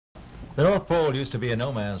The North Pole used to be a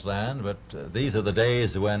no man's land, but these are the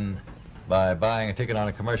days when, by buying a ticket on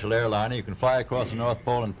a commercial airliner, you can fly across the North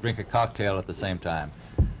Pole and drink a cocktail at the same time.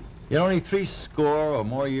 You know, only 60 or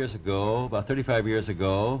more years ago, about 35 years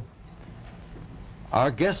ago,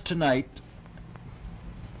 our guest tonight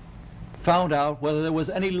found out whether there was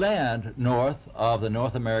any land north of the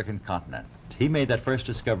North American continent. He made that first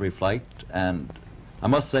discovery flight, and I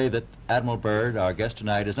must say that Admiral Byrd, our guest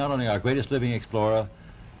tonight, is not only our greatest living explorer,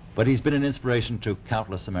 but he's been an inspiration to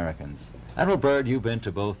countless Americans. Admiral Byrd, you've been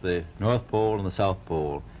to both the North Pole and the South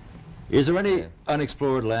Pole. Is there any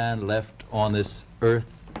unexplored land left on this earth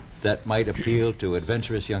that might appeal to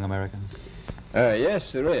adventurous young Americans?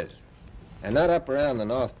 Yes, there is. And not up around the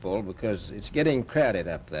North Pole, because it's getting crowded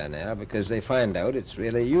up there now, because they find out it's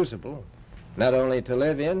really usable, not only to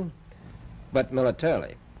live in, but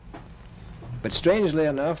militarily. But strangely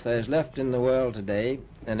enough, there's left in the world today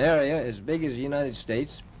an area as big as the United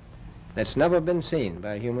States that's never been seen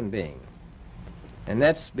by a human being. And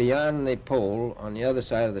that's beyond the pole on the other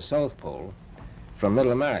side of the South Pole from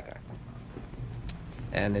Middle America.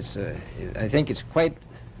 And I think it's quite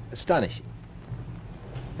astonishing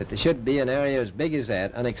that there should be an area as big as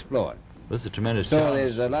that unexplored. That's a tremendous So challenge.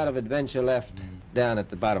 there's a lot of adventure left down at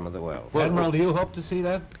the bottom of the world. Well, Admiral, do you hope to see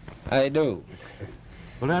that? I do.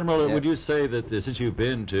 Well, Admiral, Yeah. would you say that since you've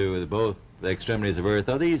been to both the extremities of Earth,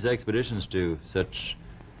 are these expeditions to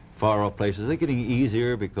far-off places, are they getting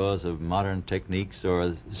easier because of modern techniques,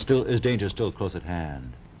 or is danger still close at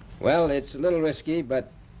hand? Well, it's a little risky,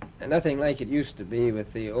 but nothing like it used to be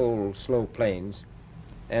with the old slow planes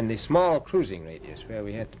and the small cruising radius where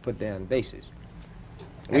we had to put down bases.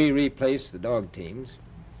 We replaced the dog teams,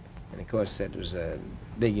 and of course that was a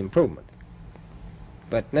big improvement.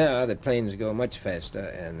 But now the planes go much faster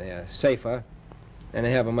and they are safer, and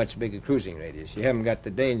they have a much bigger cruising radius. You haven't got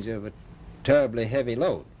the danger of a terribly heavy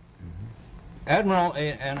load. Admiral,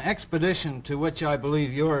 an expedition to which I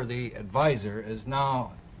believe you're the advisor is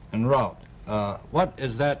now en route. What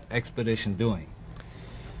is that expedition doing?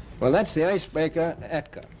 Well, that's the icebreaker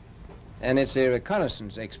Atka, and it's a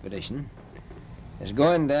reconnaissance expedition. It's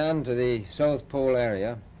going down to the South Pole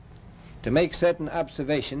area to make certain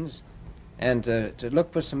observations and to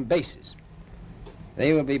look for some bases.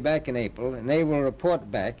 They will be back in April, and they will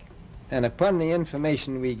report back, and upon the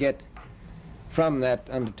information we get from that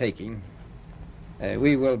undertaking,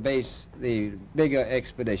 we will base the bigger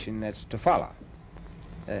expedition that's to follow.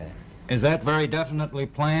 Is that very definitely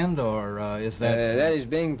planned, or is that... That is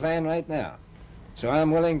being planned right now. So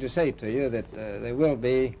I'm willing to say to you that there will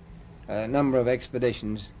be a number of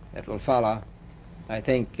expeditions that will follow, I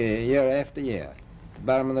think, year after year, at the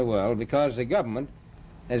bottom of the world, because the government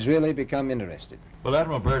has really become interested. Well,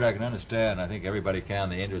 Admiral Byrd, I can understand, I think everybody can,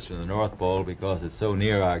 the interest in the North Pole because it's so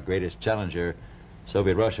near our greatest challenger,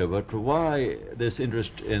 Soviet Russia. But why this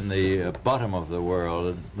interest in the bottom of the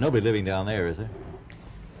world? Nobody living down there, is there?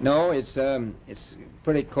 No, it's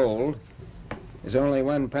pretty cold. There's only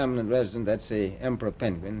one permanent resident, that's the emperor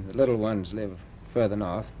penguin. The little ones live further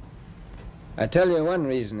north. I tell you one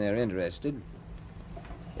reason they're interested.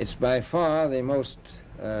 It's by far the most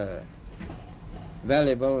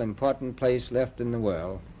valuable, important place left in the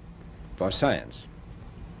world for science.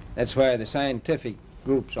 That's why the scientific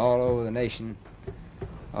groups all over the nation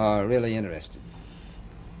are really interested.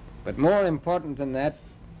 But more important than that,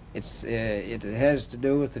 it has to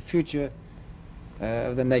do with the future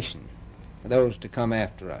of the nation, those to come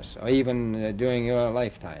after us, or even during your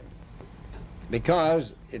lifetime,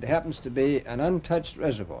 because it happens to be an untouched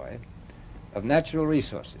reservoir of natural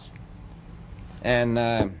resources. And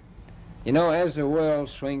you know, as the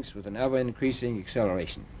world shrinks with an ever-increasing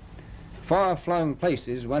acceleration, far-flung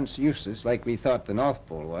places, once useless, like we thought the North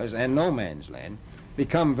Pole was, and no man's land,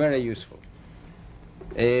 become very useful.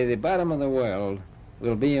 The bottom of the world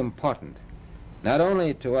will be important, not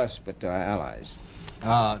only to us, but to our allies.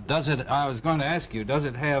 I was going to ask you, does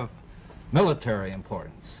it have military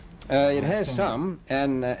importance? It has some,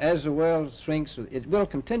 and as the world shrinks, it will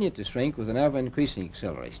continue to shrink with an ever-increasing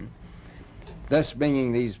acceleration, thus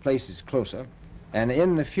bringing these places closer. And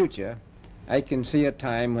in the future, I can see a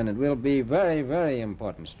time when it will be very, very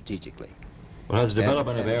important strategically. Well, has the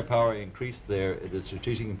development of air power increased the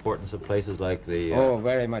strategic importance of places like the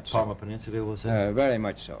very much Palma so. Peninsula, was it? Very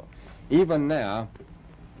much so. Even now,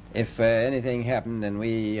 if anything happened and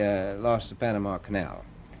we lost the Panama Canal,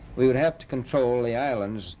 we would have to control the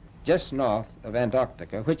islands just north of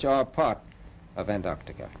Antarctica, which are part of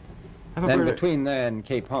Antarctica, then between there and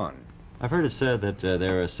Cape Horn. I've heard it said that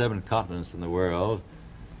there are 7 continents in the world,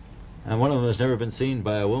 and one of them has never been seen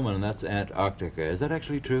by a woman, and that's Antarctica. Is that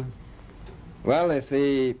actually true? Well, if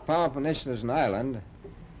the Palma Peninsula is an island,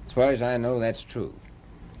 As far as I know, that's true.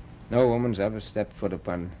 No woman's ever stepped foot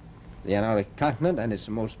upon the Antarctic continent, and it's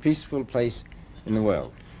the most peaceful place in the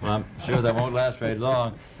world. Well, I'm sure that won't last very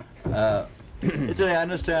long. I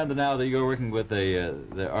understand that now that you're working with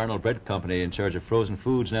the Arnold Bread Company in charge of frozen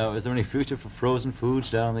foods. Now, is there any future for frozen foods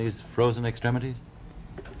down these frozen extremities?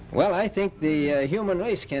 Well, I think the human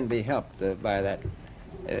race can be helped by that.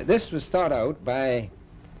 This was thought out by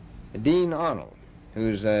Dean Arnold,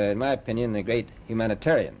 who's, in my opinion, a great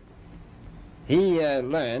humanitarian. He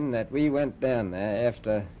learned that we went down there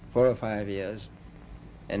after 4 or 5 years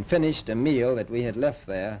and finished a meal that we had left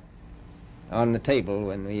there on the table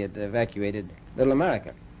when we had evacuated Little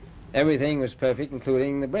America. Everything was perfect,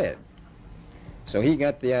 including the bread. So he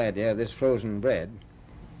got the idea of this frozen bread,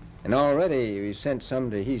 and already he sent some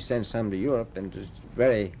to Europe, and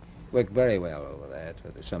it worked very well over there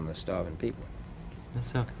for some of the starving people.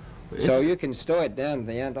 So you can store it down in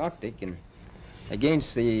the Antarctic and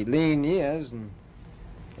against the lean years, and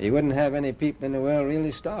you wouldn't have any people in the world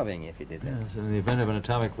really starving if you did that. Yes, in the event of an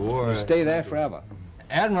atomic war... You stay there forever.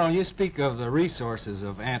 Admiral, you speak of the resources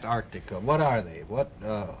of Antarctica. What are they? What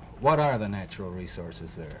are the natural resources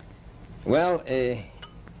there? Well,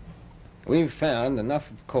 we've found enough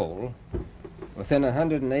of coal within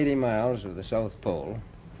 180 miles of the South Pole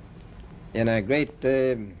in a great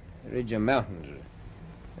ridge of mountains.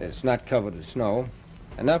 It's not covered with snow,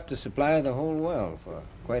 enough to supply the whole world for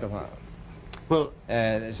quite a while. Well,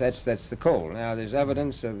 that's the coal. Now, there's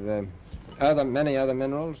evidence of many other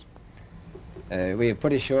minerals. We are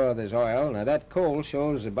pretty sure there's oil. Now, that coal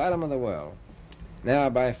shows the bottom of the world. Now,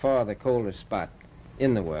 by far the coldest spot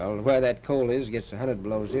in the world. Where that coal is gets 100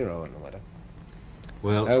 below zero in the winter.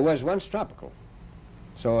 Well, it was once tropical.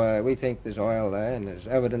 So we think there's oil there, and there's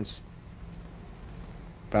evidence,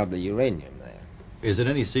 probably uranium there. is it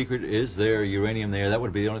any secret? Is there uranium there? That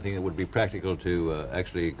would be the only thing that would be practical to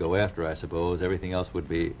actually go after, I suppose. Everything else would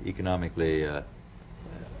be economically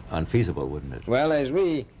unfeasible, wouldn't it? Well, as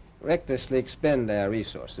we recklessly expend our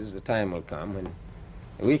resources, the time will come when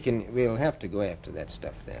we'll have to go after that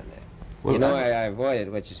stuff down there. Well, you know, I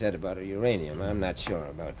avoided what you said about uranium. I'm not sure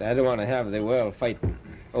about that. I don't want to have the world fighting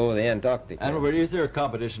over the Antarctic. Admiral Byrd, is there a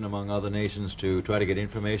competition among other nations to try to get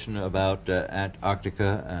information about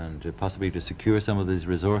Antarctica and possibly to secure some of these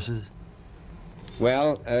resources?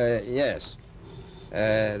 Well, yes.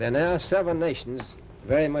 There are now 7 nations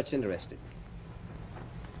very much interested.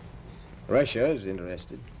 Russia is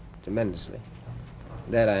interested tremendously.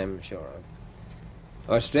 That I'm sure of.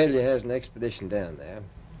 Australia has an expedition down there.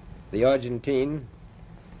 The Argentine,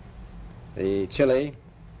 the Chile,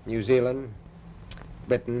 New Zealand,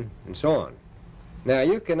 Britain, and so on. Now,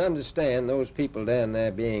 you can understand those people down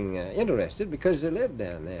there being interested because they live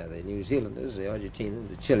down there, the New Zealanders, the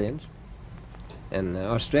Argentinians, the Chileans, and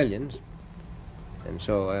Australians. And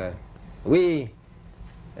so we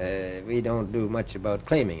don't do much about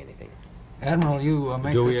claiming anything. Admiral, you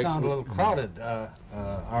make this sound a little crowded.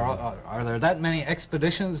 Are there that many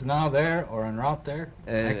expeditions now there or en route there?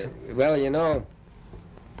 Well, you know,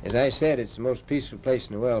 as I said, it's the most peaceful place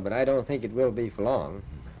in the world, but I don't think it will be for long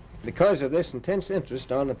because of this intense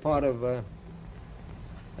interest on the part of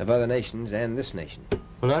other nations and this nation.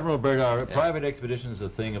 Well, Admiral Byrd, are private expeditions a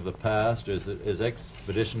thing of the past? Is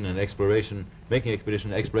expedition and exploration, making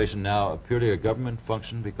expedition and exploration now purely a government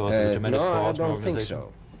function because of the tremendous cost No, I and don't think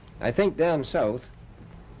so. I think down south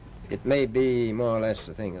it may be more or less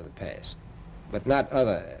a thing of the past, but not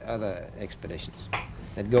other expeditions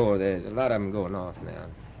that go. There's a lot of them go north now.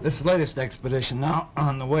 This latest expedition now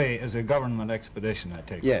on the way is a government expedition, I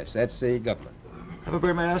take it. Yes, that's the government. Admiral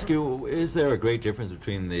Byrd, may I ask you, is there a great difference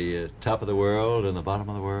between the top of the world and the bottom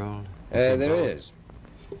of the world? There is.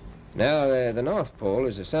 Now, the North Pole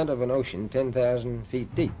is the center of an ocean 10,000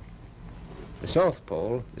 feet deep. The South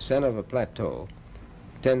Pole, the center of a plateau,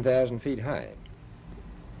 10,000 feet high.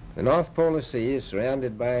 The North Polar Sea is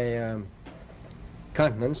surrounded by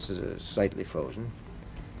continents that are slightly frozen.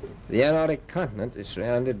 The Antarctic continent is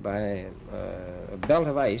surrounded by a belt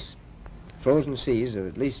of ice, frozen seas of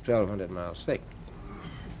at least 1,200 miles thick.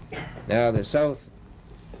 Now, the South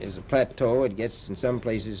is a plateau. It gets, in some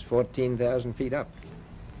places, 14,000 feet up.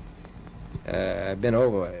 I've been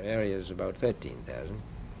over areas about 13,000,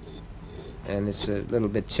 and it's a little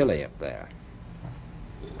bit chilly up there.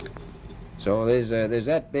 So there's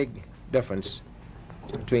that big difference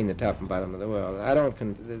between the top and bottom of the world.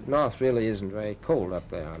 The North really isn't very cold up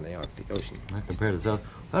there on the Arctic Ocean. Not compared to the South.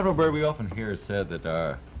 Admiral Byrd, we often hear it said that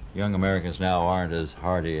our young Americans now aren't as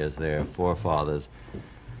hardy as their forefathers.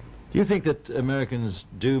 Do you think that Americans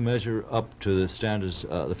do measure up to the standards,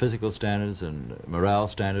 the physical standards and morale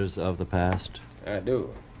standards of the past? I do.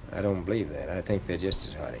 I don't believe that. I think they're just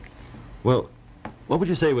as hardy. Well, what would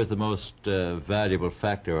you say was the most valuable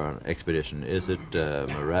factor on an expedition? Is it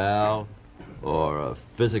morale, or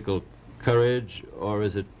physical courage, or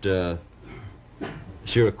is it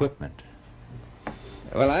sheer equipment?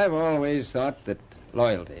 Well, I've always thought that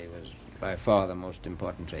loyalty was by far the most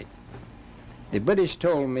important trait. The British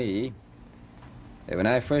told me that when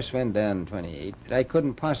I first went down in 28, that I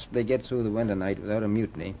couldn't possibly get through the winter night without a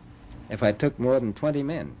mutiny if I took more than 20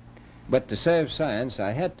 men. But to serve science,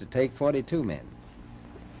 I had to take 42 men.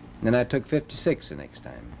 Then I took 56 the next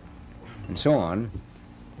time, and so on.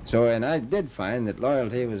 So, and I did find that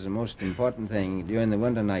loyalty was the most important thing during the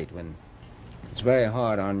winter night when it's very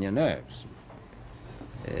hard on your nerves.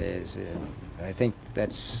 I think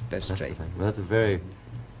that's trait. Well, that's a very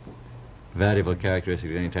valuable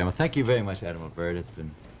characteristic at any time. Well, thank you very much, Admiral Byrd. It's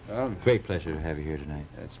been a great pleasure to have you here tonight.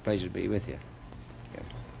 It's a pleasure to be with you. Yes.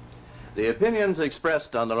 The opinions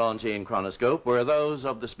expressed on the Longines Chronoscope were those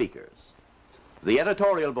of the speakers. The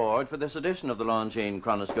editorial board for this edition of the Longines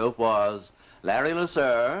Chronoscope was Larry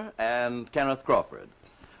Lasser and Kenneth Crawford.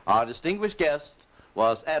 Our distinguished guest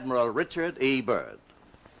was Admiral Richard E. Byrd.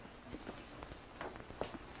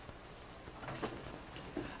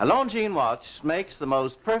 A Longines watch makes the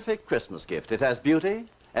most perfect Christmas gift. It has beauty,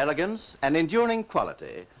 elegance, and enduring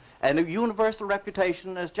quality, and a universal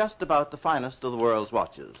reputation as just about the finest of the world's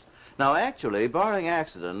watches. Now, actually, barring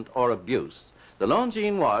accident or abuse, the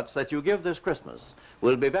Longines watch that you give this Christmas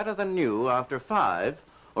will be better than new after 5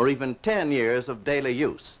 or even 10 years of daily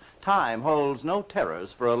use. Time holds no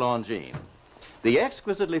terrors for a Longines. The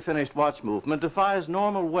exquisitely finished watch movement defies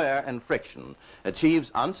normal wear and friction, achieves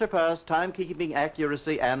unsurpassed timekeeping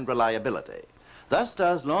accuracy and reliability. Thus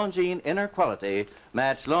does Longines inner quality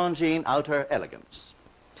match Longines outer elegance.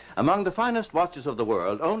 Among the finest watches of the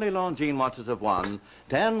world, only Longines watches have won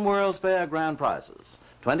 10 World's Fair grand prizes,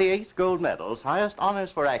 28 gold medals, highest honors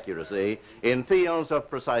for accuracy in fields of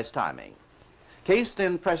precise timing. Cased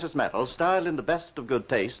in precious metals, styled in the best of good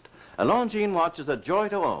taste, a Longines watch is a joy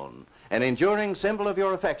to own, an enduring symbol of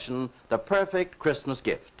your affection, the perfect Christmas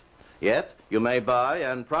gift. Yet, you may buy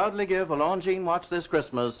and proudly give a Longines watch this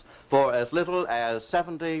Christmas for as little as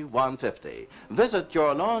 $71.50. Visit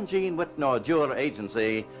your Longines Whitnor jeweler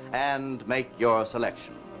agency and make your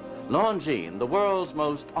selection. Longines, the world's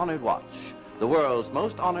most honored watch, the world's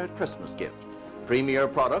most honored Christmas gift. Premier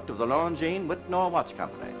product of the Longines Whitnor Watch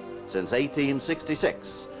Company since 1866,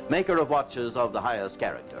 maker of watches of the highest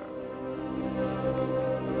character.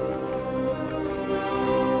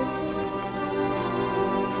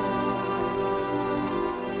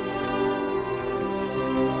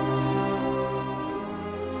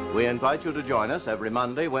 We invite you to join us every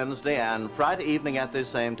Monday, Wednesday, and Friday evening at this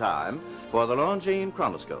same time for the Longines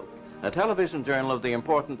Chronoscope, a television journal of the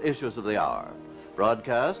important issues of the hour,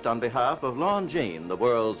 broadcast on behalf of Longines, the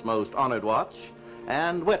world's most honored watch,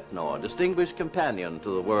 and Whitnor, distinguished companion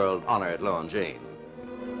to the world-honored Longines.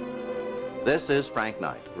 This is Frank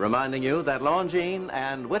Knight, reminding you that Longines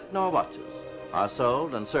and Whitnor watches are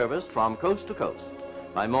sold and serviced from coast to coast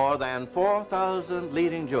by more than 4,000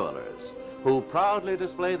 leading jewelers who proudly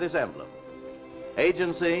display this emblem.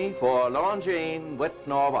 Agency for Longines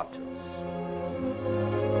Whitnor watches.